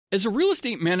As a real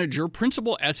estate manager,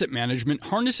 Principal Asset Management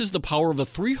harnesses the power of a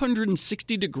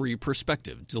 360-degree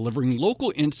perspective, delivering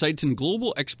local insights and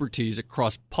global expertise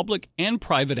across public and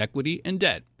private equity and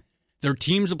debt. Their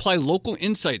teams apply local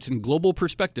insights and global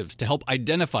perspectives to help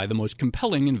identify the most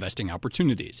compelling investing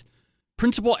opportunities.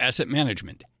 Principal Asset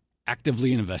Management.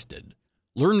 Actively invested.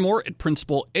 Learn more at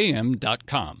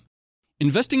principalam.com.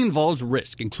 Investing involves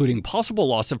risk, including possible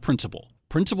loss of principal.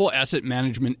 Principal Asset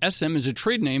Management SM is a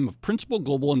trade name of Principal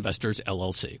Global Investors,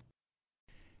 LLC.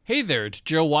 Hey there, it's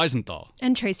Joe Weisenthal.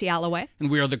 And Tracy Alloway. And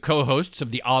we are the co-hosts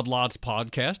of the Odd Lots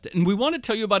podcast. And we want to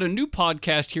tell you about a new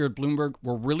podcast here at Bloomberg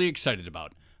we're really excited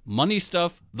about. Money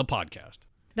Stuff, the podcast.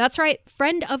 That's right.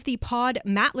 Friend of the pod,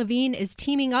 Matt Levine, is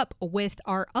teaming up with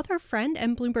our other friend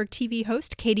and Bloomberg TV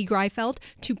host, Katie Greifeld,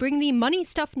 to bring the Money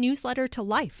Stuff newsletter to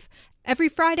life. Every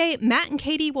Friday, Matt and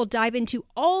Katie will dive into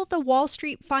all the Wall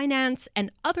Street finance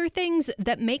and other things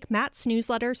that make Matt's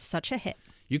newsletter such a hit.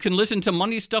 You can listen to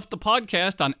Money Stuff, the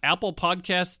podcast on Apple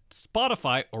Podcasts,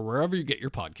 Spotify, or wherever you get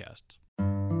your podcasts.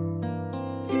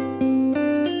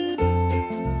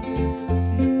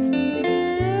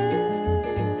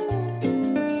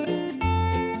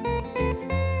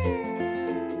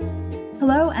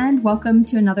 Hello and welcome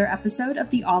to another episode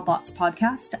of the Odd Lots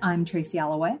podcast. I'm Tracy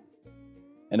Alloway.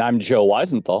 And I'm Joe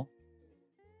Weisenthal.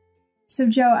 So,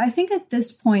 Joe, I think at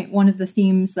this point, one of the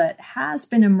themes that has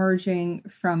been emerging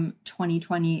from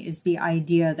 2020 is the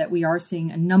idea that we are seeing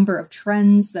a number of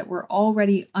trends that were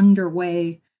already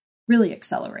underway really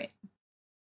accelerate.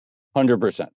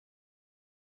 100%.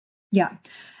 Yeah.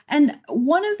 And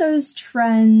one of those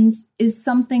trends is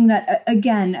something that,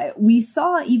 again, we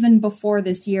saw even before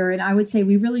this year, and I would say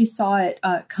we really saw it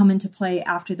come into play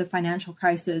after the financial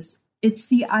crisis. It's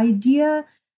the idea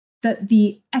that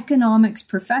the economics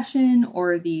profession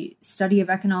or the study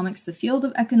of economics, the field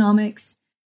of economics,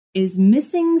 is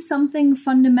missing something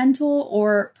fundamental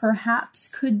or perhaps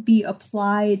could be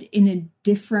applied in a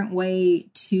different way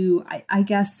to, I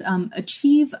guess,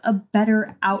 achieve a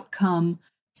better outcome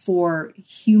for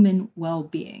human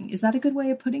well-being. Is that a good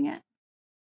way of putting it?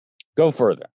 Go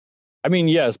further. I mean,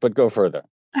 yes, but go further.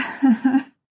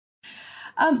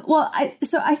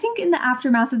 I think in the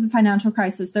aftermath of the financial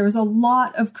crisis, there was a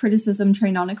lot of criticism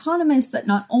trained on economists that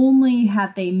not only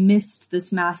had they missed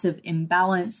this massive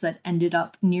imbalance that ended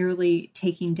up nearly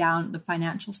taking down the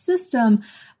financial system,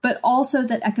 but also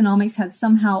that economics had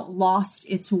somehow lost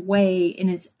its way in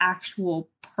its actual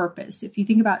purpose. If you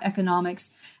think about economics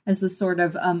as the sort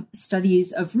of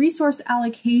studies of resource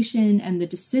allocation and the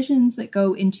decisions that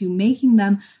go into making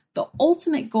them, the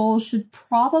ultimate goal should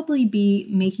probably be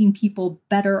making people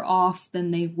better off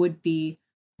than they would be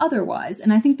otherwise.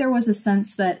 And I think there was a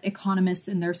sense that economists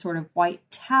in their sort of white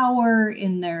tower,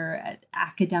 in their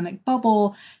academic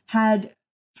bubble, had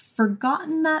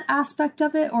forgotten that aspect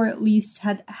of it, or at least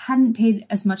hadn't paid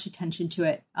as much attention to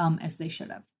it as they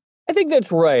should have. I think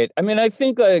that's right. I mean, I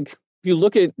think if you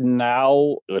look at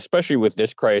now, especially with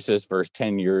this crisis versus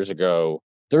 10 years ago,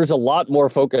 there's a lot more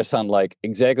focus on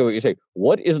exactly what you say.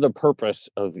 What is the purpose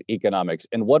of economics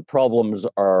and what problems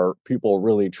are people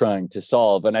really trying to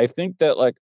solve? And I think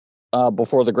that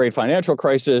before the Great Financial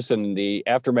Crisis and the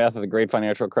aftermath of the Great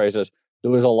Financial Crisis,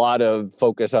 there was a lot of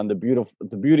focus on the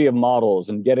beauty of models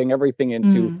and getting everything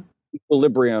into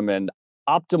equilibrium and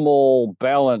optimal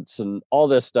balance and all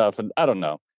this stuff. And I don't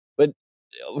know, but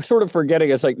sort of forgetting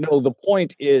no, the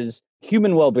point is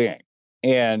human well-being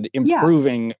and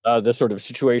improving the sort of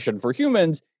situation for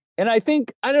humans. And I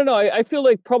think, I don't know, I feel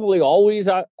like probably always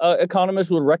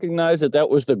economists would recognize that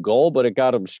was the goal, but it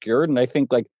got obscured. And I think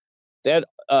that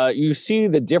you see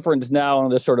the difference now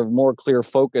and the sort of more clear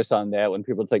focus on that when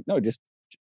people no, just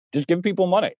give people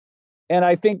money. And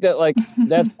I think that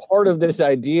that's part of this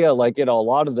idea, a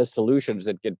lot of the solutions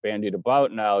that get bandied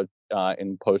about now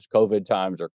in post-COVID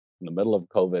times or in the middle of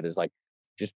COVID is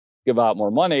just give out more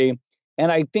money. And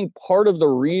I think part of the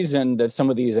reason that some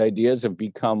of these ideas have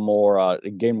become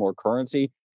gain more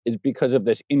currency is because of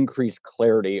this increased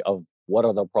clarity of what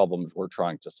are the problems we're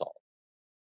trying to solve.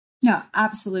 Yeah,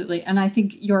 absolutely. And I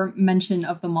think your mention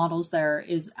of the models there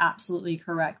is absolutely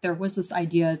correct. There was this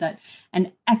idea that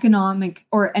an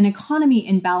economy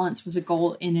in balance was a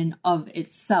goal in and of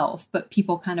itself, but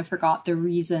people kind of forgot the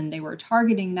reason they were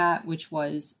targeting that, which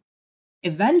was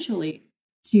eventually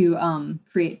to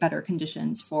create better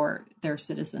conditions for their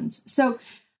citizens. So,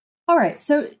 all right.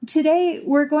 So today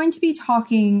we're going to be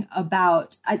talking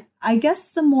about, I guess,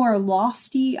 the more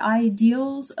lofty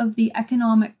ideals of the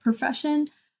economic profession,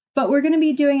 but we're going to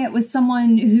be doing it with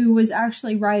someone who was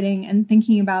actually writing and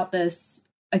thinking about this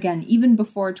again, even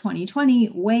before 2020,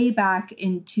 way back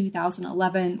in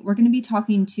 2011. We're going to be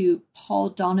talking to Paul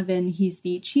Donovan. He's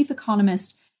the chief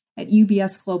economist at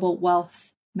UBS Global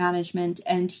Wealth Management,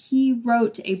 and he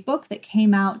wrote a book that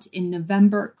came out in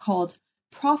November called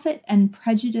Profit and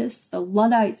Prejudice, the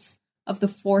Luddites of the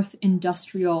Fourth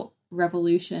Industrial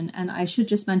Revolution. And I should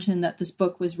just mention that this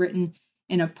book was written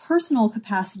in a personal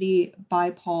capacity by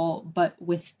Paul, but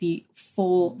with the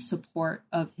full support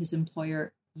of his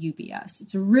employer, UBS.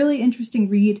 It's a really interesting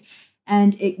read,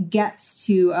 and it gets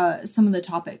to some of the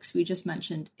topics we just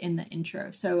mentioned in the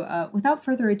intro. So without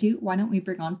further ado, why don't we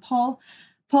bring on Paul?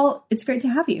 Paul, it's great to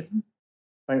have you.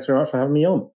 Thanks very much for having me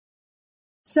on.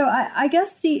 So I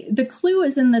guess the clue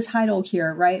is in the title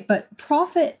here, right? But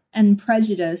profit and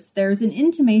prejudice, there's an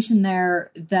intimation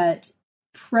there that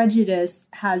prejudice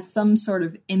has some sort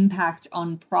of impact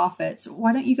on profits.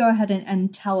 Why don't you go ahead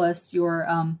and tell us your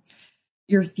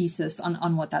thesis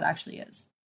on what that actually is?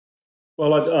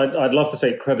 Well, I'd love to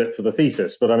take credit for the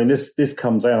thesis, but I mean, this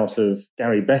comes out of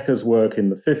Gary Becker's work in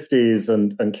the 50s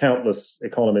and countless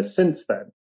economists since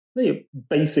then.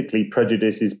 Basically,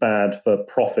 prejudice is bad for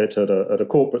profit at a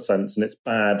corporate sense, and it's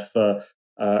bad for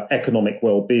economic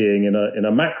well-being in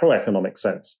a macroeconomic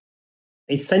sense.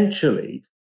 Essentially,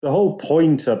 the whole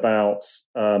point about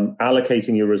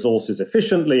allocating your resources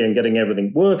efficiently and getting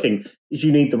everything working is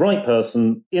you need the right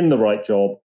person in the right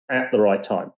job at the right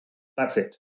time. That's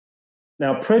it.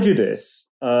 Now, prejudice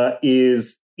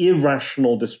is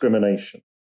irrational discrimination,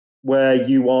 where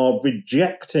you are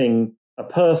rejecting a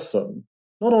person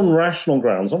not on rational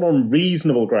grounds, not on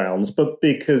reasonable grounds, but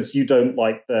because you don't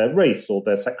like their race or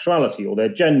their sexuality or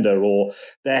their gender or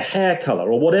their hair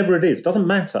color or whatever it is. It doesn't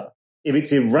matter. If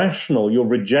it's irrational, you're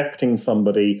rejecting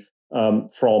somebody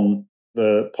from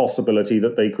the possibility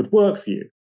that they could work for you.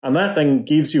 And that then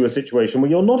gives you a situation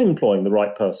where you're not employing the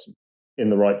right person in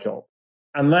the right job.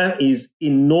 And that is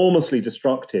enormously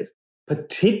destructive,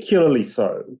 particularly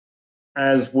so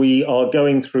as we are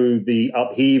going through the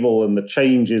upheaval and the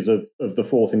changes of the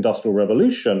Fourth Industrial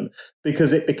Revolution,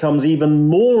 because it becomes even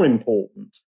more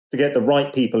important to get the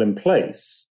right people in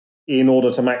place in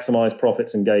order to maximize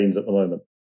profits and gains at the moment.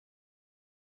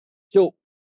 So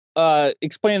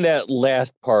explain that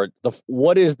last part.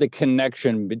 What is the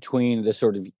connection between the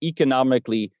sort of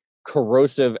economically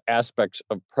corrosive aspects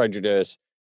of prejudice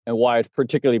and why it's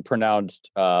particularly pronounced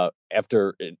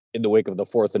in the wake of the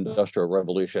Fourth Industrial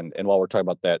Revolution? And while we're talking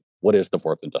about that, what is the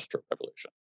Fourth Industrial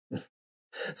Revolution?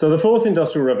 So the Fourth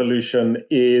Industrial Revolution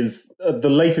is the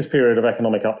latest period of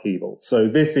economic upheaval. So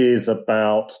this is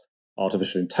about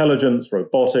artificial intelligence,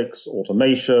 robotics,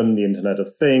 automation, the Internet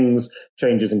of Things,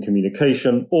 changes in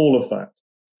communication, all of that.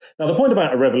 Now, the point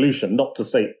about a revolution, not to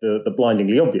state the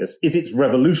blindingly obvious, is it's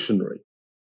revolutionary.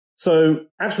 So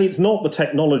actually, it's not the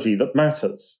technology that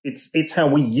matters. It's how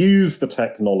we use the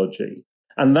technology.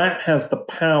 And that has the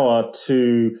power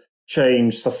to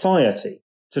change society,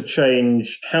 to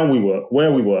change how we work,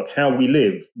 where we work, how we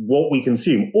live, what we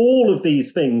consume. All of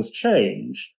these things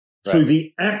change through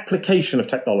the application of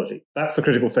technology. That's the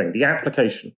critical thing, the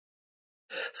application.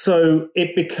 So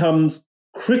it becomes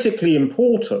critically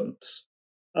important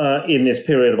in this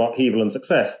period of upheaval and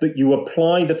success that you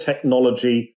apply the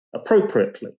technology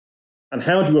appropriately. And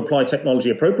how do you apply technology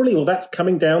appropriately? Well, that's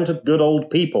coming down to good old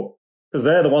people, because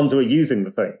they're the ones who are using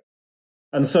the thing.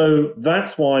 And so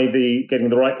that's why getting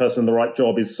the right person in the right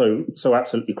job is so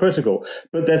absolutely critical.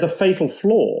 But there's a fatal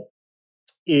flaw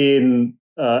in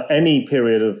any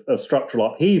period of structural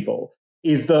upheaval,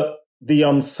 is that the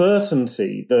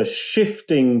uncertainty, the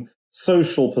shifting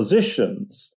social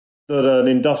positions that an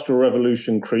industrial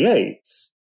revolution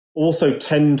creates also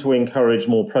tend to encourage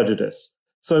more prejudice.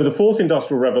 So the Fourth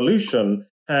Industrial Revolution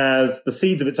has the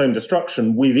seeds of its own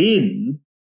destruction within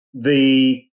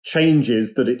the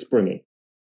changes that it's bringing.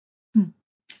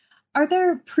 Are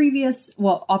there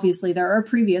obviously there are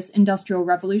previous industrial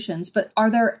revolutions, but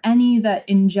are there any that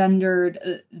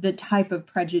engendered the type of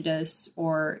prejudice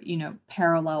or,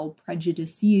 parallel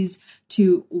prejudices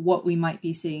to what we might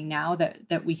be seeing now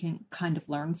that we can kind of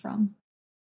learn from?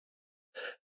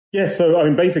 Yes,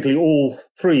 so basically all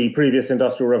three previous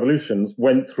industrial revolutions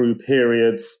went through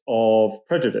periods of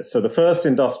prejudice. So the first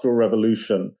industrial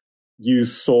revolution, you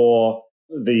saw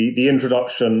the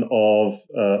introduction of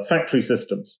factory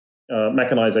systems,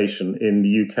 mechanization in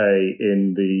the UK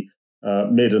in the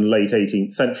mid and late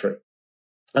 18th century.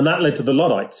 And that led to the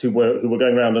Luddites who were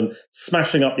going around and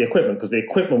smashing up the equipment because the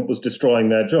equipment was destroying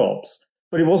their jobs.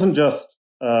 But it wasn't just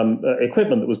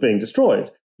equipment that was being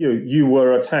destroyed. You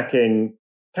were attacking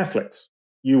Catholics.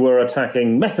 You were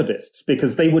attacking Methodists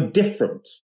because they were different.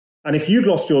 And if you'd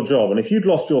lost your job and if you'd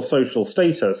lost your social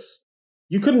status,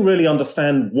 you couldn't really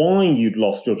understand why you'd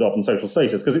lost your job and social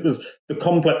status, because it was the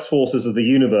complex forces of the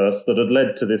universe that had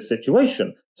led to this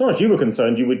situation. As far as you were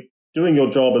concerned, you were doing your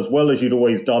job as well as you'd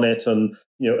always done it, and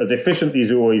as efficiently as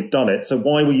you always done it. So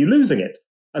why were you losing it?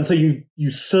 And so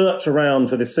you search around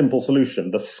for this simple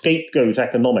solution, the scapegoat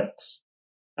economics.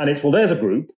 And it's, well, there's a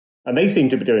group, and they seem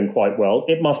to be doing quite well.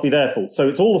 It must be their fault. So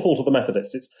it's all the fault of the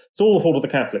Methodists. It's all the fault of the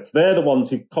Catholics. They're the ones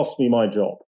who've cost me my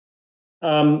job.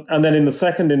 And then in the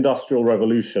second industrial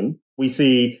revolution, we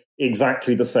see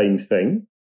exactly the same thing.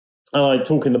 And I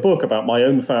talk in the book about my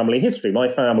own family history. My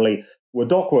family were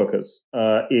dock workers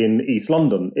in East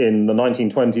London in the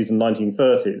 1920s and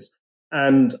 1930s.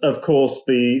 And of course,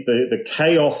 the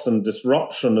chaos and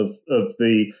disruption of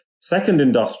the second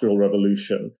industrial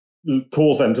revolution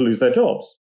caused them to lose their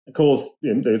jobs. It caused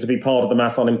them to be part of the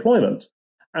mass unemployment.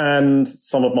 And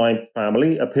some of my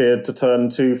family appeared to turn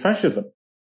to fascism,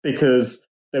 because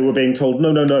they were being told,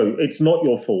 no, it's not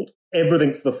your fault.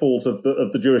 Everything's the fault of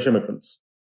the Jewish immigrants.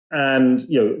 And,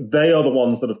 they are the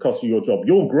ones that have cost you your job.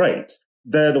 You're great.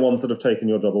 They're the ones that have taken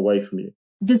your job away from you.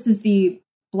 This is the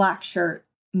black shirt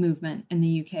movement in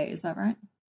the UK, is that right?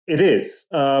 It is,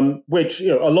 which,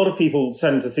 a lot of people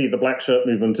tend to see the black shirt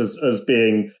movement as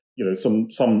being,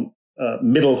 some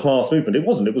middle class movement. It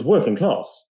wasn't. It was working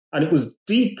class. And it was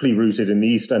deeply rooted in the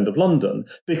East End of London,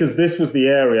 because this was the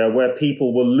area where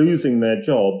people were losing their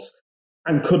jobs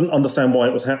and couldn't understand why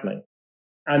it was happening.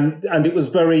 And it was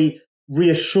very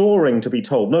reassuring to be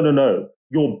told, no,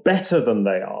 you're better than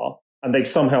they are, and they've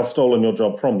somehow stolen your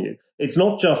job from you. It's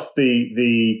not just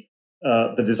the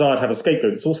desire to have a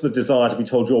scapegoat. It's also the desire to be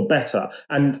told you're better.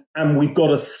 And we've got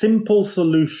a simple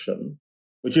solution,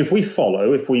 which if we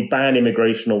follow, if we ban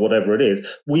immigration or whatever it is,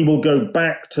 we will go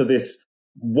back to this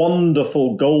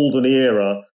wonderful golden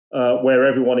era where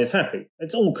everyone is happy.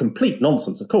 It's all complete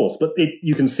nonsense, of course, but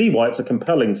you can see why it's a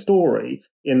compelling story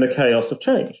in the chaos of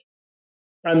change.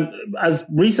 And as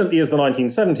recently as the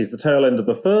 1970s, the tail end of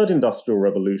the third industrial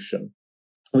revolution,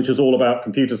 which was all about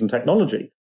computers and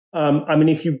technology,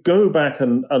 if you go back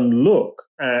and look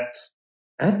at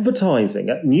advertising,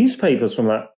 at newspapers from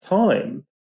that time,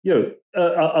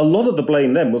 a lot of the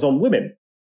blame then was on women.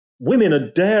 Women are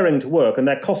daring to work and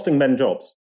they're costing men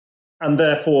jobs. And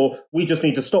therefore, we just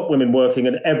need to stop women working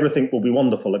and everything will be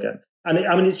wonderful again. And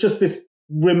it's just this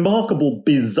remarkable,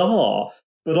 bizarre,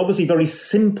 but obviously very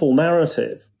simple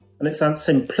narrative. And it's that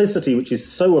simplicity which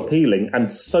is so appealing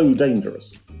and so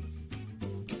dangerous.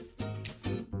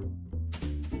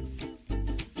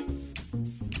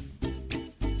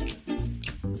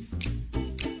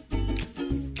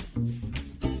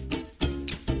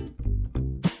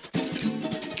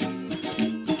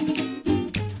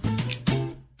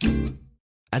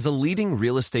 As a leading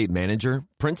real estate manager,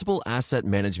 Principal Asset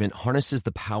Management harnesses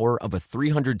the power of a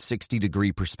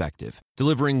 360-degree perspective,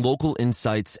 delivering local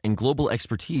insights and global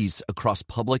expertise across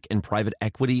public and private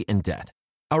equity and debt.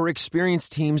 Our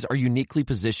experienced teams are uniquely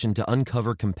positioned to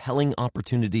uncover compelling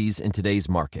opportunities in today's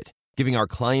market, giving our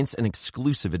clients an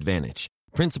exclusive advantage.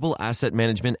 Principal Asset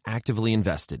Management actively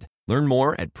invested. Learn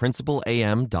more at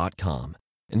principalam.com.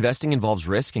 Investing involves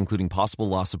risk, including possible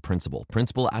loss of principal.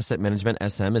 Principal Asset Management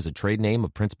SM is a trade name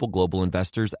of Principal Global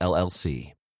Investors,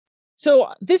 LLC. So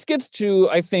this gets to,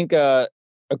 I think, a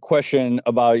question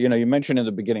about, you mentioned in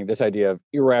the beginning this idea of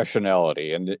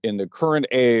irrationality. And in the current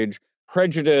age,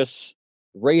 prejudice,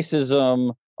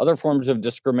 racism, other forms of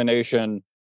discrimination,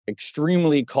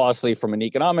 extremely costly from an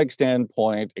economic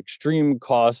standpoint, extreme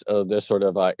costs of this sort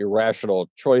of irrational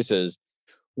choices.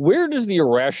 Where does the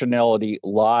irrationality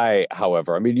lie,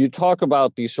 however? You talk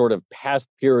about these sort of past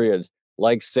periods,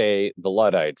 like, say, the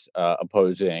Luddites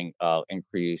opposing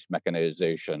increased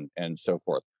mechanization and so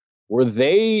forth. Were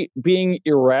they being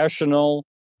irrational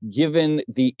given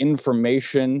the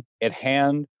information at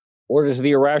hand, or does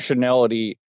the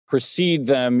irrationality precede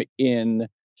them in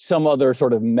some other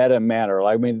sort of meta manner?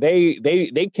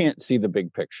 They can't see the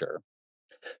big picture.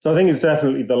 So I think it's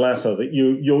definitely the latter, that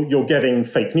you're getting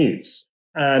fake news.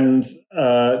 And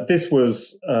this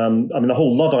was, the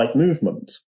whole Luddite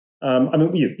movement.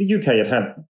 The UK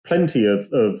had plenty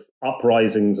of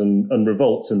uprisings and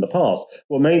revolts in the past.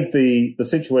 What made the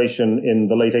situation in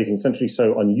the late 18th century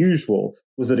so unusual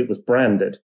was that it was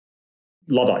branded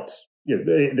Luddites.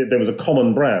 There was a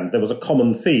common brand, there was a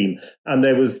common theme, and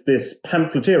there was this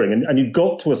pamphleteering. And you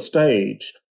got to a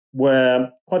stage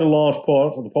where quite a large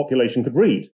part of the population could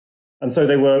read. And so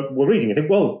they were reading. You think,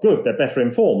 well, good, they're better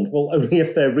informed. Well, only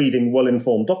if they're reading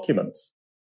well-informed documents,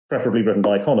 preferably written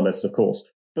by economists, of course.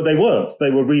 But they weren't.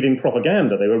 They were reading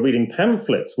propaganda. They were reading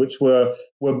pamphlets, which were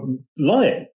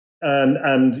lying.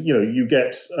 And you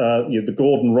get the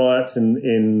Gordon riots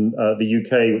in the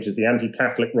UK, which is the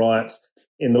anti-Catholic riots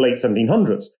in the late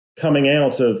 1700s, coming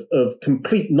out of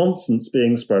complete nonsense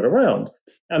being spread around.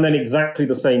 And then exactly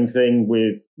the same thing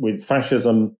with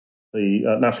fascism,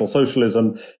 the National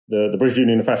Socialism, the British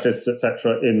Union of Fascists,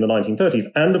 etc., in the 1930s,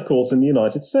 and of course in the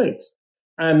United States.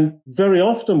 And very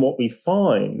often what we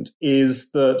find is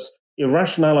that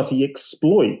irrationality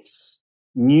exploits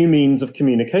new means of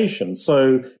communication.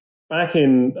 So back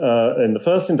in the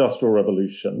first industrial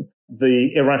revolution,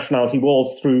 the irrationality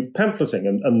was through pamphleting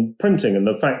and printing, and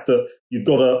the fact that you've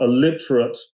got a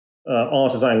literate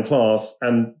artisan class,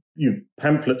 and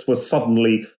pamphlets were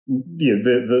suddenly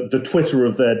the Twitter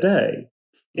of their day.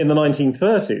 In the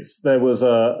 1930s, there was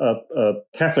a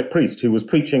Catholic priest who was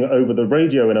preaching over the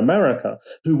radio in America,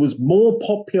 who was more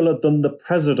popular than the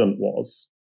president was,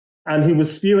 and who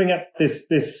was spewing out this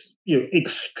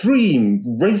extreme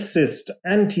racist,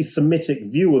 anti-Semitic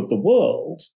view of the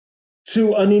world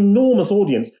to an enormous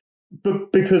audience,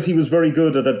 but because he was very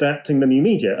good at adapting the new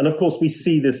media. And of course, we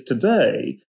see this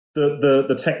today.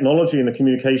 The technology and the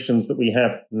communications that we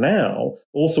have now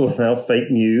also allow fake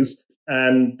news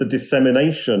and the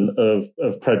dissemination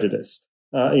of prejudice.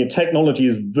 Technology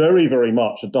is very, very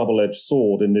much a double-edged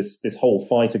sword in this whole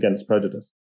fight against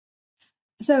prejudice.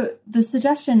 So the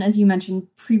suggestion, as you mentioned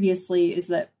previously, is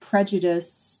that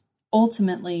prejudice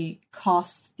ultimately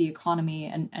costs the economy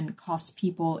and costs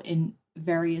people in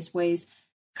various ways.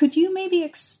 Could you maybe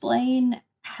explain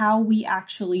how we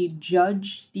actually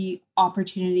judge the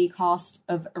opportunity cost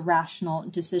of irrational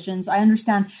decisions? I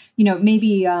understand,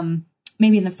 maybe in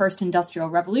the first industrial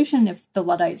revolution, if the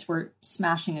Luddites were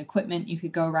smashing equipment, you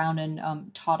could go around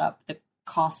and tot up the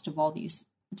cost of all these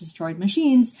destroyed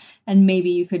machines, and maybe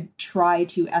you could try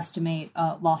to estimate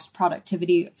lost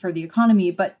productivity for the economy.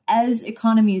 But as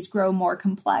economies grow more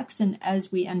complex, and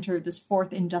as we enter this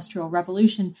fourth industrial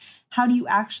revolution, how do you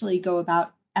actually go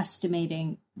about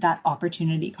estimating that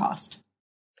opportunity cost?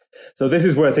 So this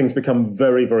is where things become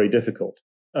very, very difficult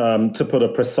to put a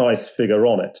precise figure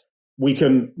on it. We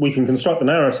can construct a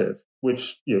narrative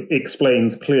which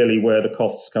explains clearly where the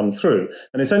costs come through.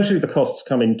 And essentially the costs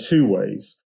come in two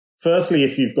ways. Firstly,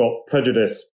 if you've got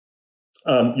prejudice,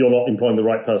 you're not employing the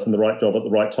right person, the right job at the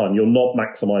right time. You're not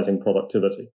maximizing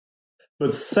productivity.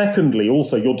 But secondly,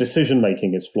 also your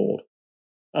decision-making is flawed.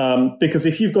 Because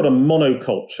if you've got a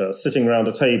monoculture sitting around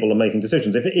a table and making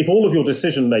decisions, if all of your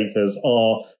decision makers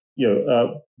are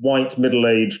white,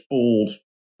 middle-aged, bald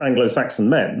Anglo-Saxon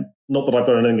men, not that I've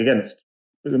got anything against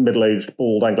middle-aged,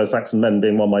 bald Anglo-Saxon men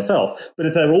being one myself, but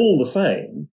if they're all the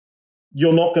same,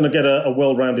 you're not going to get a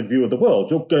well-rounded view of the world.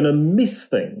 You're going to miss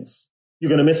things. You're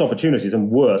going to miss opportunities, and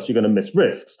worse, you're going to miss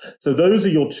risks. So those are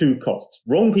your two costs: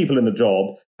 wrong people in the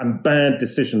job and bad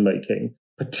decision-making,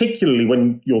 particularly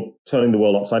when you're turning the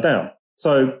world upside down.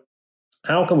 So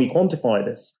how can we quantify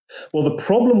this? Well, the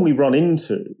problem we run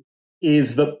into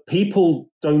is that people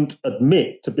don't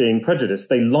admit to being prejudiced.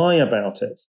 They lie about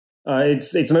it.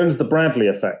 It's known as the Bradley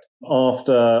effect,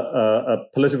 after a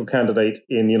political candidate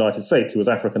in the United States who was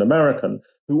African American,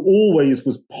 who always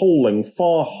was polling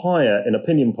far higher in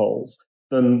opinion polls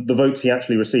than the votes he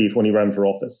actually received when he ran for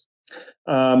office.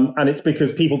 And it's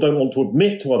because people don't want to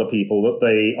admit to other people that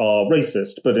they are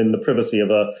racist, but in the privacy of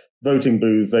a voting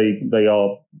booth, they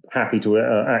are happy to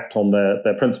act on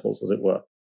their principles, as it were.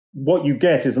 What you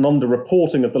get is an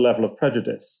underreporting of the level of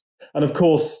prejudice. And of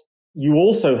course, you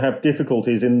also have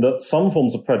difficulties in that some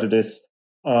forms of prejudice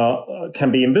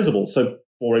can be invisible. So,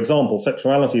 for example,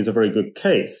 sexuality is a very good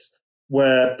case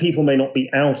where people may not be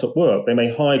out at work. They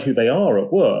may hide who they are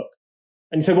at work.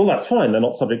 And you say, well, that's fine. They're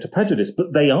not subject to prejudice,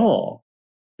 but they are.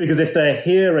 Because if they're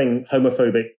hearing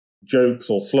homophobic jokes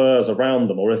or slurs around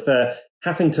them, or if they're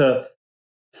having to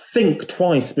think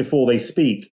twice before they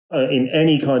speak in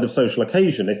any kind of social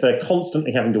occasion, if they're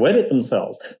constantly having to edit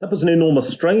themselves, that puts an enormous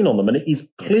strain on them, and it is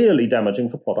clearly damaging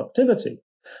for productivity.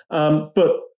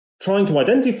 But trying to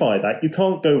identify that, you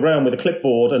can't go around with a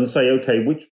clipboard and say, okay,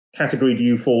 which category do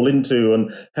you fall into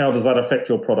and how does that affect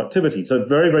your productivity? So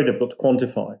very, very difficult to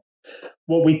quantify.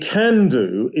 What we can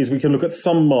do is we can look at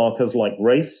some markers like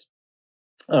race,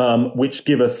 which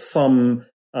give us some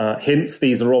hints.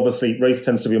 These are obviously, race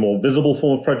tends to be a more visible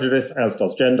form of prejudice, as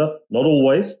does gender. Not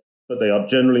always, but they are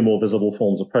generally more visible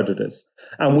forms of prejudice.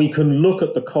 And we can look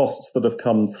at the costs that have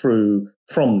come through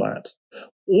from that.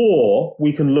 Or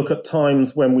we can look at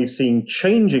times when we've seen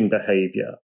changing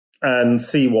behavior and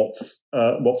see what's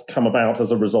come about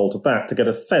as a result of that, to get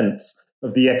a sense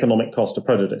of the economic cost of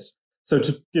prejudice. So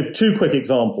to give two quick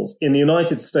examples, in the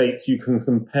United States, you can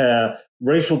compare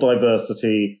racial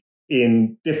diversity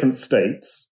in different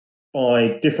states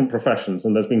by different professions,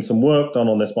 and there's been some work done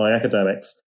on this by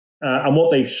academics. And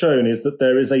what they've shown is that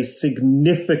there is a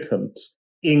significant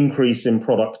increase in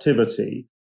productivity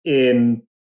in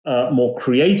more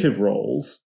creative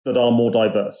roles that are more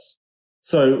diverse.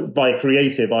 So by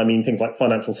creative, I mean things like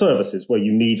financial services, where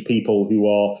you need people who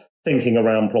are thinking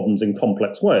around problems in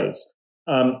complex ways.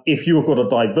 If you've got a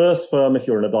diverse firm, if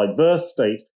you're in a diverse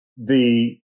state,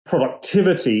 the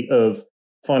productivity of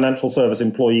financial service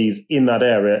employees in that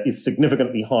area is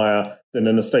significantly higher than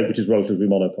in a state which is relatively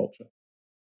monoculture.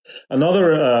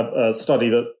 Another study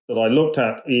that I looked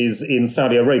at is in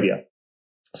Saudi Arabia.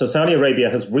 So Saudi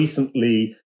Arabia has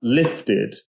recently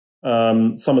lifted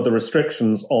some of the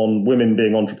restrictions on women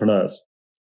being entrepreneurs,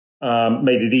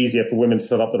 made it easier for women to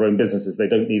set up their own businesses. They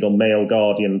don't need a male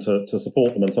guardian to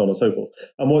support them and so on and so forth.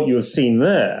 And what you have seen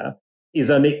there is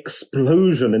an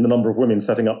explosion in the number of women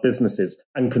setting up businesses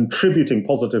and contributing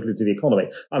positively to the economy.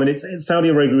 I mean, Saudi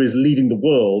Arabia is leading the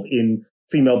world in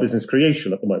female business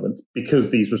creation at the moment because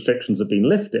these restrictions have been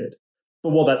lifted.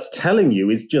 But what that's telling you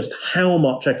is just how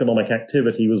much economic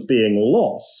activity was being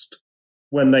lost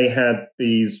when they had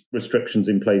these restrictions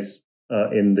in place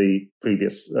in the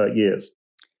previous years.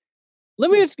 Let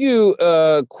me ask you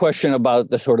a question about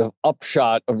the sort of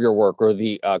upshot of your work or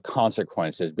the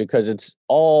consequences, because it's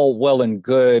all well and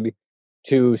good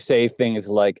to say things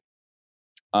like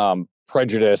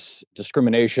prejudice,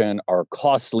 discrimination are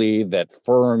costly, that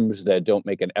firms that don't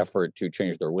make an effort to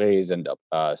change their ways end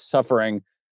up suffering.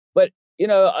 But,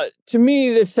 to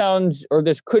me,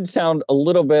 this could sound a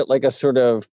little bit like a sort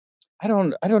of, I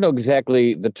don't know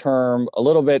exactly the term, a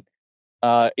little bit,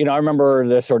 I remember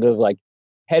the sort of like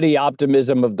heady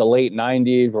optimism of the late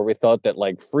 90s where we thought that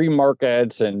like free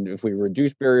markets and if we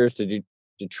reduce barriers to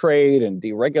trade and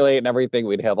deregulate and everything,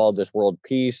 we'd have all this world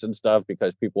peace and stuff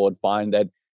because people would find that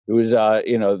it was,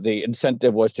 the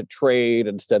incentive was to trade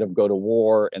instead of go to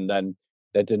war. And then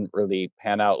that didn't really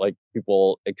pan out like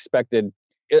people expected.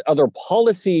 Are there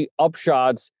policy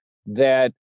upshots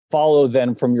that follow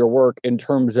then from your work in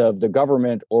terms of the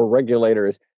government or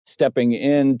regulators stepping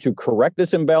in to correct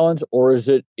this imbalance? Or is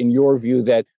it, in your view,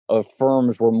 that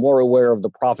firms were more aware of the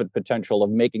profit potential of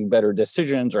making better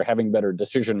decisions or having better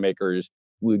decision makers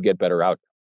who would get better outcomes?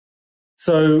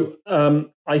 So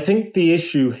I think the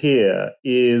issue here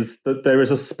is that there is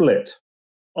a split.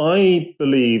 I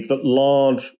believe that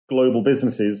large global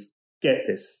businesses get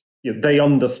this. They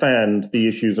understand the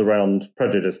issues around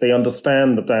prejudice. They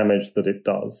understand the damage that it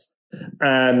does.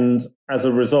 And as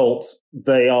a result,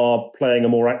 they are playing a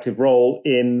more active role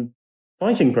in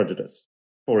fighting prejudice,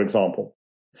 for example.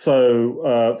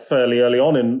 So fairly early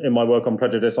on in my work on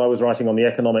prejudice, I was writing on the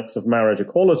economics of marriage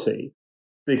equality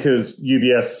because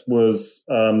UBS was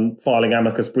filing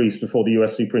amicus briefs before the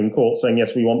US Supreme Court saying,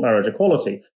 yes, we want marriage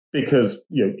equality because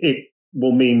it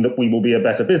will mean that we will be a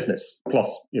better business. Plus,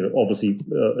 obviously,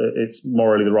 it's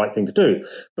morally the right thing to do.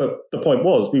 But the point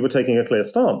was we were taking a clear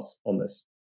stance on this.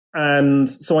 And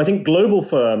so I think global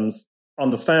firms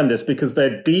understand this because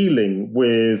they're dealing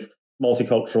with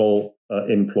multicultural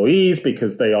employees,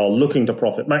 because they are looking to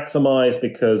profit maximize,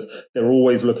 because they're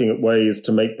always looking at ways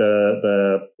to make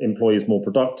their employees more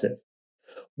productive.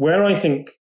 Where I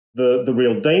think the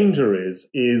real danger is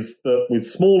that with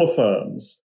smaller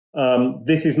firms,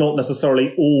 this is not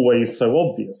necessarily always so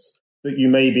obvious, that you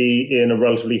may be in a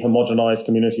relatively homogenized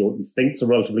community, or you think it's a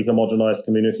relatively homogenized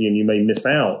community, and you may miss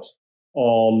out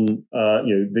on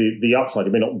the upside.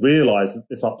 You may not realize that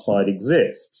this upside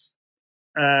exists.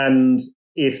 And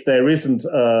if there isn't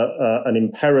an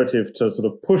imperative to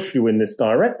sort of push you in this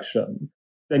direction,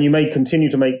 then you may continue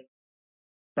to make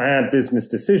bad business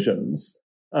decisions,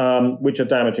 which are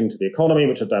damaging to the economy,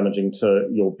 which are damaging to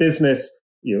your business,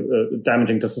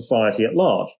 damaging to society at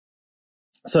large.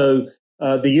 So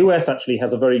the US actually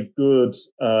has a very good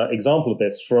example of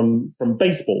this from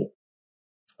baseball,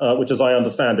 which, as I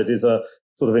understand it, is a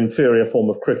sort of inferior form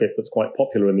of cricket that's quite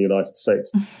popular in the United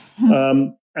States.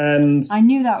 And I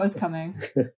knew that was coming.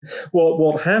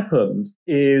 What happened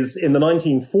is in the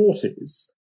 1940s,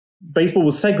 baseball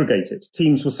was segregated.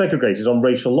 Teams were segregated on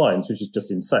racial lines, which is just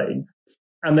insane.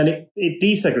 And then it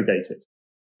desegregated.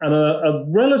 And a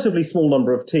relatively small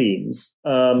number of teams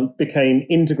became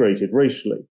integrated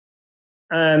racially.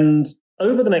 And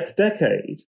over the next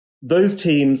decade, those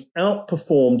teams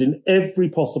outperformed in every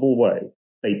possible way.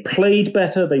 They played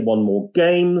better, they won more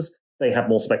games, they had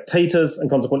more spectators, and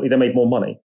consequently they made more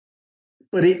money.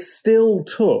 But it still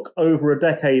took over a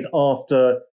decade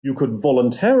after you could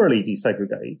voluntarily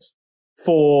desegregate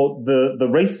for the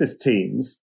racist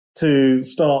teams to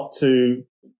start to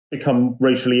become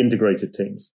racially integrated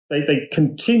teams. They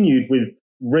continued with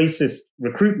racist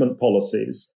recruitment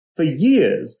policies for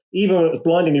years, even when it was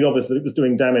blindingly obvious that it was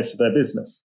doing damage to their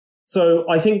business. So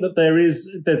I think that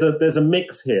there's a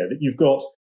mix here, that you've got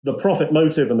the profit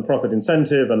motive and the profit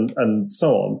incentive and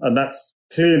so on, and that's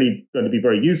clearly going to be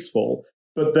very useful.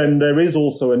 But then there is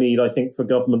also a need, I think, for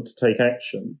government to take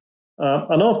action.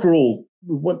 And after all,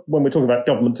 when we're talking about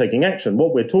government taking action,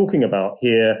 what we're talking about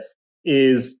here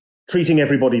is treating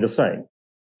everybody the same,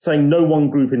 saying no one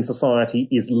group in society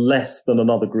is less than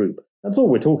another group. That's all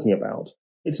we're talking about.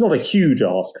 It's not a huge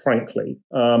ask, frankly,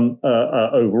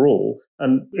 overall.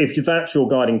 And if that's your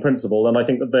guiding principle, then I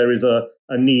think that there is a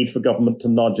need for government to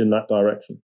nudge in that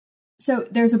direction. So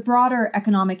there's a broader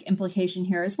economic implication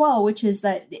here as well, which is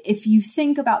that if you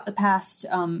think about the past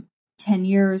 10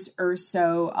 years or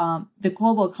so, the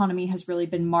global economy has really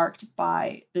been marked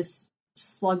by this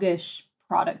sluggish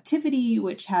productivity,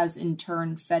 which has in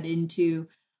turn fed into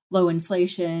low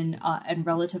inflation and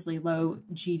relatively low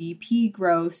GDP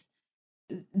growth.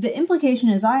 The implication,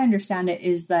 as I understand it,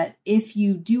 is that if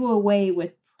you do away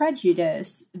with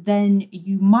prejudice, then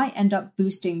you might end up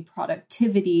boosting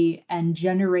productivity and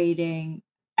generating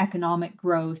economic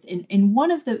growth in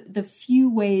one of the few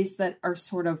ways that are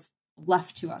sort of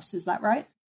left to us. Is that right?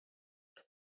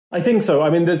 I think so. I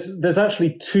mean, there's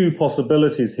actually two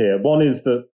possibilities here. One is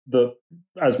that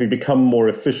as we become more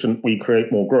efficient, we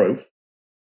create more growth.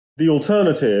 The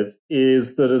alternative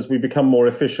is that as we become more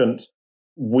efficient,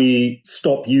 we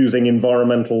stop using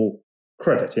environmental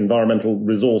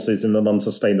resources in an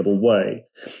unsustainable way.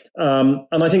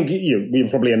 And I think we'll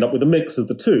probably end up with a mix of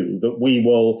the two, that we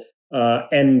will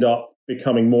end up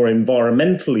becoming more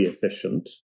environmentally efficient,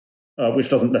 which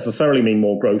doesn't necessarily mean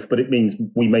more growth, but it means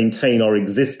we maintain our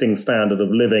existing standard of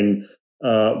living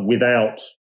without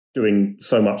doing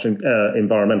so much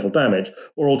environmental damage.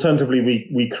 Or alternatively,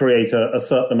 we create a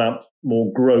certain amount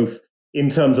more growth in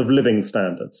terms of living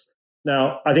standards.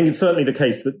 Now, I think it's certainly the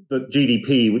case that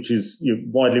GDP, which is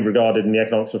widely regarded in the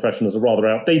economics profession as a rather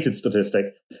outdated statistic,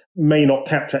 may not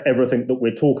capture everything that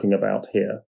we're talking about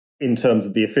here in terms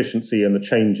of the efficiency and the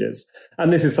changes.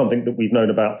 And this is something that we've known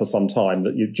about for some time,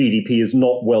 that GDP is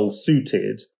not well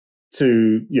suited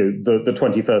to the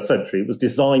 21st century. It was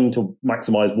designed to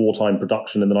maximize wartime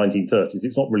production in the 1930s.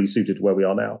 It's not really suited to where we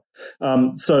are now.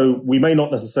 So we may not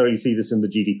necessarily see this in the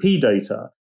GDP data,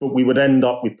 but we would end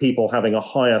up with people having a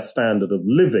higher standard of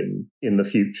living in the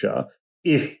future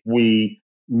if we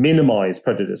minimize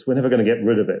prejudice. We're never going to get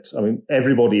rid of it. I mean,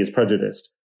 everybody is prejudiced,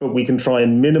 but we can try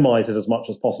and minimize it as much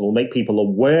as possible, make people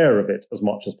aware of it as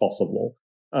much as possible.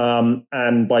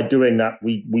 And by doing that,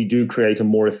 we do create a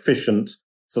more efficient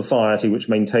society which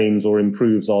maintains or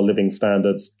improves our living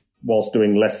standards whilst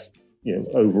doing less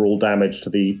overall damage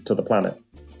to the planet.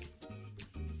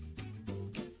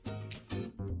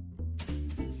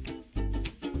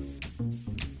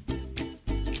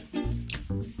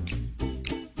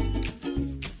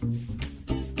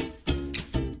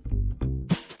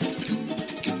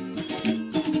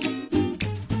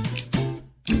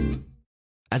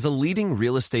 As a leading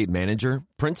real estate manager,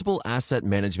 Principal Asset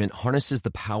Management harnesses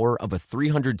the power of a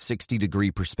 360-degree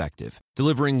perspective,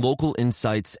 delivering local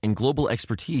insights and global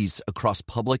expertise across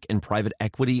public and private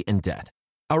equity and debt.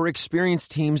 Our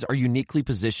experienced teams are uniquely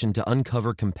positioned to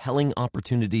uncover compelling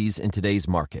opportunities in today's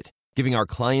market, giving our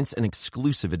clients an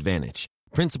exclusive advantage.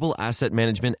 Principal Asset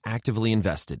Management actively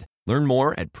invested. Learn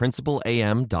more at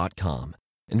principalam.com.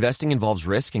 Investing involves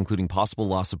risk, including possible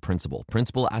loss of principal.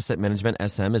 Principal Asset Management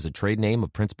SM is a trade name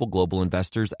of Principal Global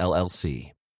Investors,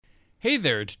 LLC. Hey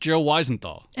there, it's Joe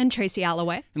Weisenthal. And Tracy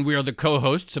Alloway. And we are the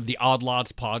co-hosts of the Odd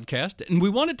Lots podcast. And we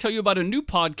want to tell you about a new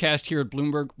podcast here at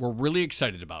Bloomberg we're really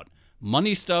excited about.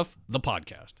 Money Stuff, the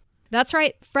podcast. That's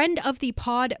right. Friend of the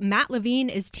pod, Matt Levine,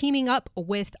 is teaming up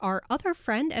with our other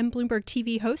friend and Bloomberg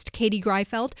TV host, Katie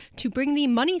Greifeld, to bring the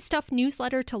Money Stuff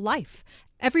newsletter to life.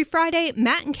 Every Friday,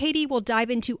 Matt and Katie will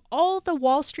dive into all the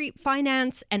Wall Street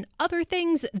finance and other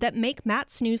things that make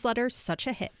Matt's newsletter such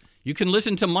a hit. You can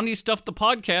listen to Money Stuff, the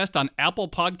podcast on Apple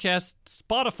Podcasts,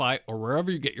 Spotify, or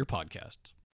wherever you get your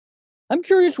podcasts. I'm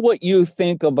curious what you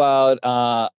think about,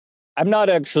 I'm not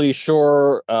actually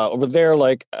sure over there,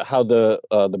 like how the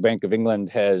Bank of England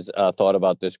has thought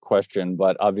about this question,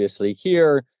 but obviously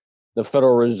here, the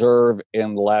Federal Reserve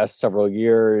in the last several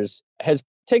years has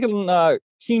taken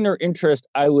keener interest,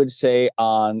 I would say,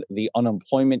 on the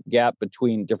unemployment gap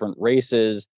between different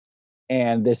races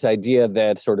and this idea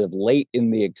that sort of late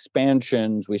in the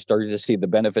expansions, we started to see the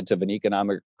benefits of an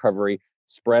economic recovery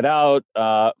spread out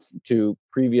to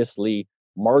previously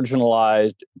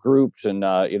marginalized groups. And,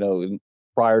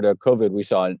 prior to COVID, we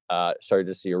started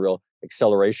to see a real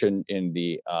acceleration in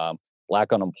the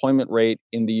black unemployment rate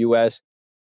in the U.S.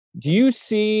 Do you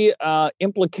see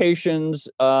implications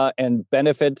and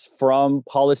benefits from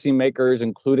policymakers,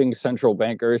 including central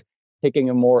bankers, taking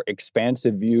a more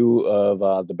expansive view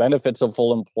of the benefits of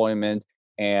full employment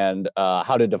and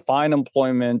how to define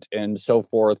employment and so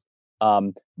forth,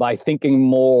 by thinking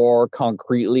more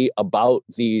concretely about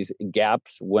these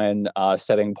gaps when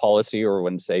setting policy, or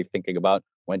when, say, thinking about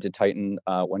when to tighten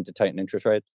interest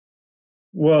rates?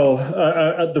 Well,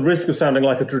 at the risk of sounding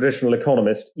like a traditional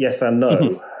economist, yes and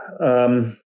no.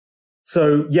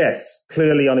 So yes,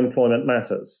 clearly unemployment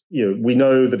matters. We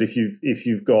know that if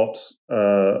you've got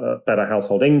a better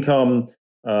household income,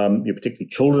 particularly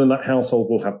children in that household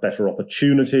will have better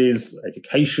opportunities,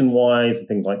 education-wise, and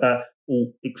things like that.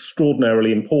 All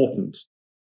extraordinarily important.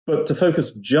 But to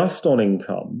focus just on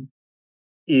income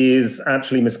is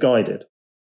actually misguided,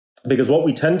 because what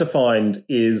we tend to find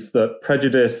is that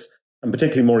prejudice, and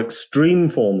particularly more extreme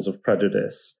forms of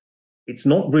prejudice, it's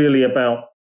not really about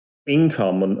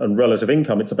income and relative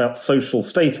income, it's about social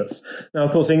status. Now,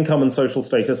 of course, income and social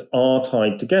status are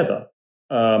tied together.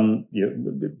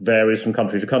 It varies from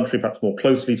country to country, perhaps more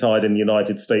closely tied in the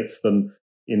United States than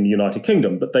in the United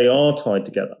Kingdom, but they are tied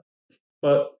together.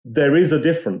 But there is a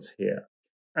difference here.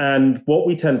 And what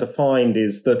we tend to find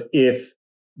is that if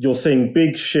you're seeing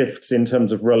big shifts in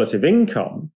terms of relative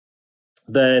income,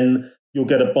 then you'll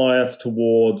get a bias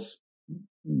towards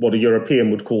what a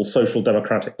European would call social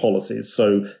democratic policies,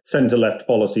 so centre-left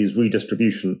policies,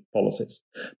 redistribution policies.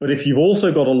 But if you've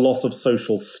also got a loss of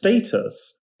social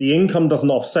status, the income doesn't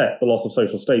offset the loss of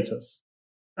social status.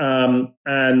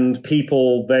 And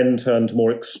people then turn to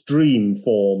more extreme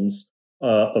forms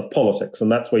of politics.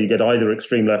 And that's where you get either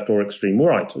extreme left or extreme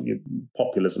right, or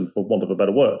populism, for want of a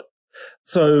better word.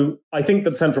 So I think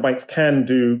that central banks can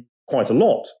do quite a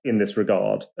lot in this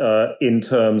regard, in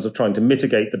terms of trying to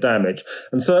mitigate the damage.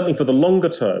 And certainly for the longer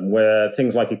term, where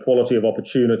things like equality of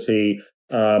opportunity,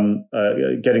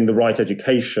 getting the right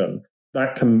education,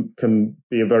 that can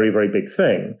be a very, very big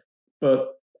thing. But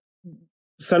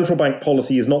central bank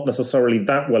policy is not necessarily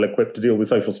that well equipped to deal with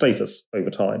social status over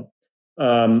time.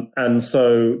 And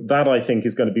so that, I think,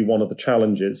 is going to be one of the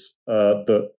challenges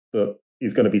that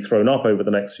is going to be thrown up over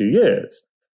the next few years.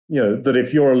 That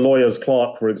if you're a lawyer's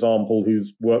clerk, for example,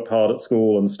 who's worked hard at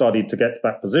school and studied to get to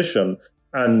that position,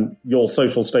 and your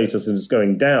social status is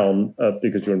going down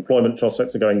because your employment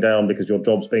prospects are going down because your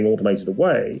job's being automated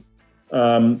away,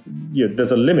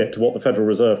 there's a limit to what the Federal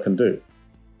Reserve can do.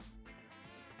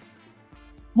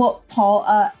 Well,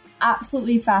 Paul,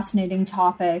 absolutely fascinating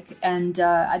topic. And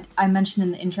I mentioned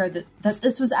in the intro that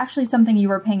this was actually something you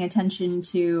were paying attention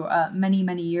to many,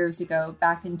 many years ago,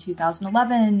 back in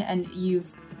 2011, and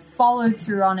you've followed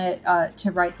through on it to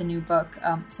write the new book.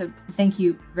 So thank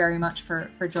you very much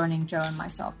for joining Joe and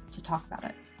myself to talk about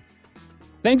it.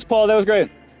 Thanks, Paul. That was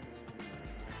great.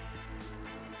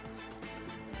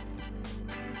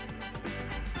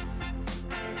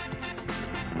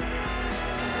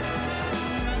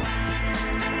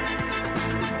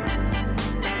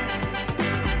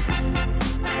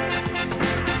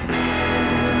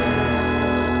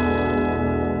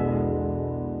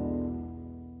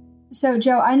 So,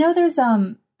 Joe, I know there's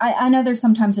I know there's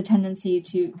sometimes a tendency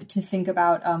to think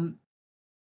about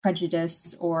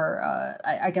prejudice or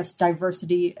I guess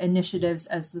diversity initiatives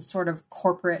as the sort of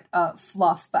corporate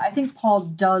fluff, but I think Paul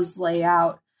does lay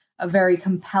out a very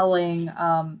compelling,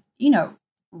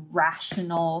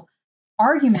 rational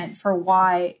argument for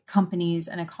why companies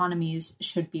and economies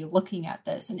should be looking at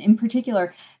this, and in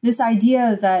particular, this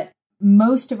idea that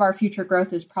most of our future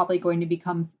growth is probably going to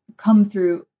come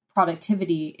through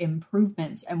productivity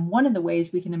improvements. And one of the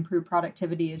ways we can improve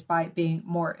productivity is by being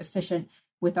more efficient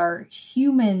with our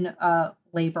human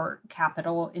labor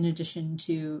capital, in addition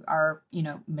to our,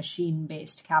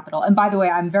 machine-based capital. And by the way,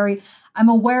 I'm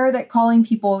aware that calling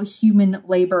people human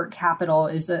labor capital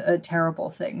is a terrible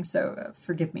thing. So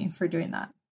forgive me for doing that.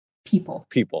 People.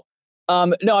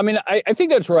 No, I mean, I think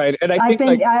that's right. And I've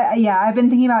been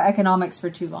thinking about economics for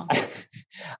too long.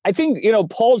 I think,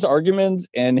 Paul's arguments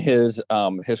and his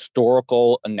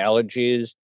historical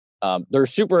analogies, they're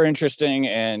super interesting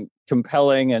and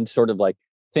compelling, and sort of like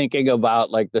thinking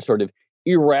about like the sort of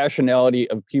irrationality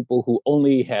of people who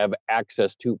only have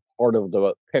access to part of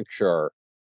the picture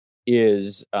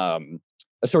is a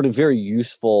sort of very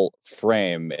useful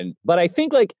frame. But I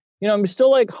think I'm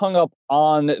still hung up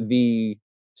on the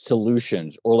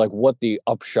solutions, or like what the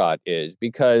upshot is,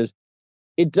 because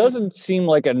it doesn't seem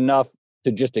like enough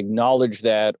to just acknowledge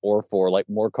that, or for like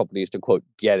more companies to quote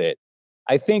get it.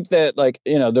 I think that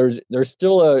there's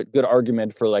still a good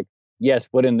argument for yes,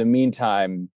 but in the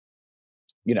meantime,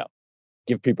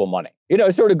 give people money.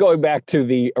 Sort of going back to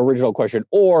the original question,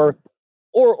 or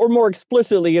or more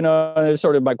explicitly, it's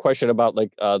sort of my question about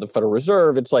like the Federal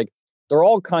Reserve. It's like there are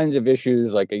all kinds of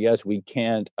issues. Like, yes, we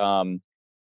can't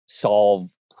solve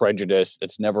prejudice.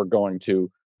 It's never going to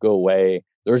go away.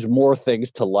 There's more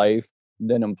things to life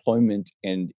than employment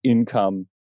and income,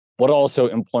 but also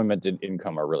employment and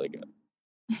income are really good.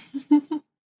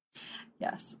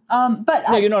 Yes. But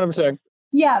yeah, you know what I'm saying?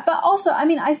 Yeah. But also, I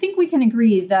mean, I think we can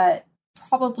agree that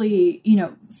probably,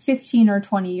 15 or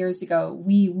 20 years ago,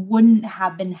 we wouldn't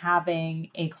have been having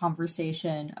a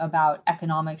conversation about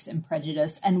economics and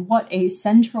prejudice and what a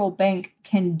central bank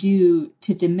can do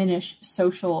to diminish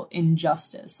social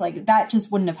injustice. Like that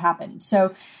just wouldn't have happened.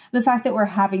 So the fact that we're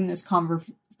having this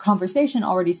conversation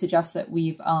already suggests that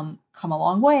we've come a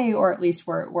long way, or at least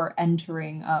we're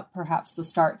entering perhaps the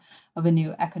start of a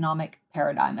new economic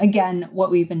paradigm. Again,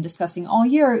 what we've been discussing all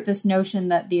year, this notion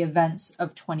that the events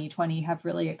of 2020 have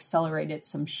really accelerated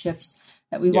some shifts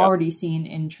that we've already seen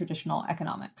in traditional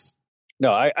economics.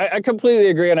 No, I completely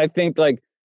agree. And I think like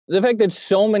the fact that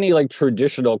so many like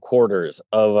traditional quarters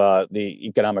of the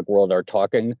economic world are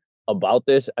talking about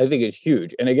this, I think is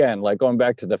huge. And again, like going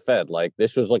back to the Fed, like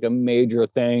this was like a major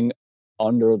thing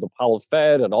under the Powell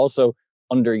Fed and also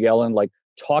under Yellen, like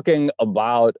talking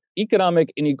about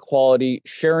economic inequality,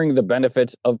 sharing the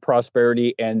benefits of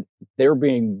prosperity, and there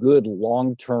being good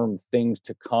long-term things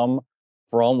to come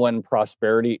from when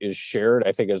prosperity is shared,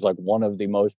 I think is like one of the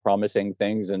most promising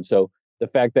things. And so the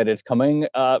fact that it's coming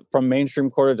from mainstream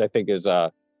quarters, I think is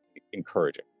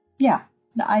encouraging. Yeah.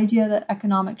 The idea that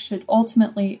economics should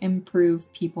ultimately improve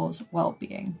people's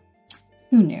well-being.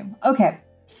 Who knew? Okay.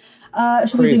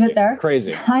 Should we leave it there?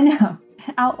 Crazy. I know.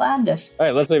 Outlandish. All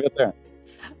right, let's leave it there.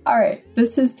 All right.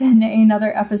 This has been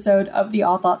another episode of the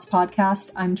Odd Lots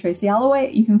podcast. I'm Tracy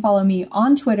Alloway. You can follow me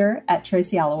on Twitter at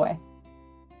Tracy Alloway.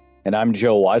 And I'm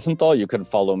Joe Weisenthal. You can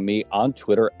follow me on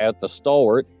Twitter at The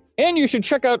Stalwart. And you should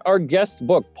check out our guest's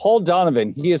book, Paul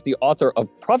Donovan. He is the author of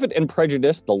Profit and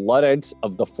Prejudice, The Luddites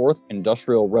of the Fourth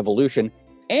Industrial Revolution.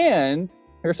 And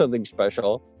here's something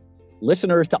special.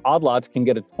 Listeners to Odd Lots can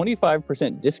get a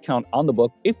 25% discount on the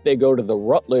book if they go to the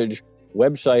Routledge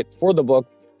website for the book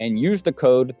and use the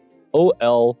code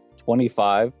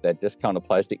OL25. That discount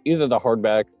applies to either the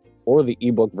hardback or the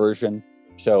ebook version.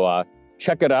 So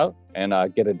check it out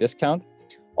and get a discount.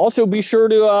 Also, be sure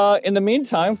to, in the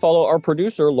meantime, follow our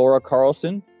producer, Laura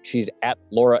Carlson. She's at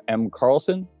Laura M.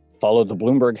 Carlson. Follow the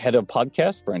Bloomberg head of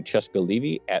podcast, Francesca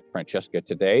Levy, at Francesca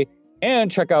Today.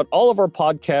 And check out all of our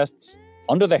podcasts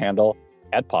under the handle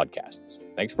at Podcasts.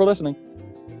 Thanks for listening.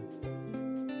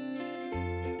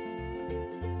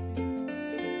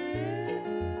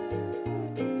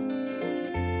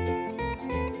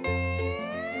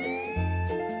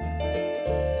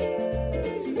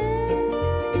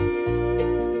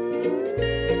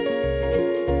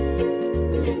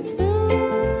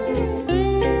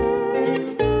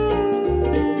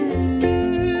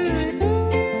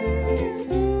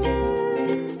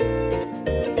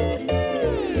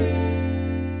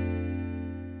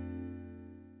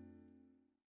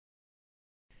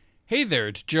 Hey there,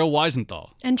 it's Joe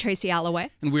Weisenthal. And Tracy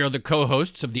Alloway. And we are the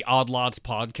co-hosts of the Odd Lots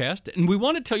podcast. And we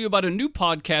want to tell you about a new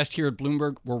podcast here at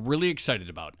Bloomberg we're really excited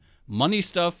about. Money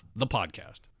Stuff, the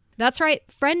podcast. That's right.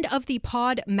 Friend of the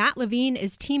pod, Matt Levine,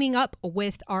 is teaming up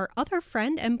with our other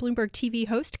friend and Bloomberg TV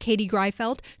host, Katie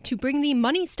Greifeld, to bring the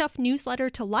Money Stuff newsletter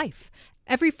to life.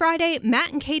 Every Friday,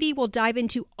 Matt and Katie will dive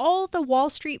into all the Wall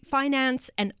Street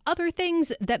finance and other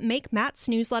things that make Matt's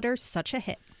newsletter such a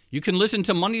hit. You can listen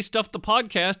to Money Stuff, the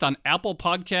podcast on Apple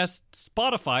Podcasts,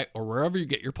 Spotify, or wherever you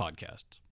get your podcasts.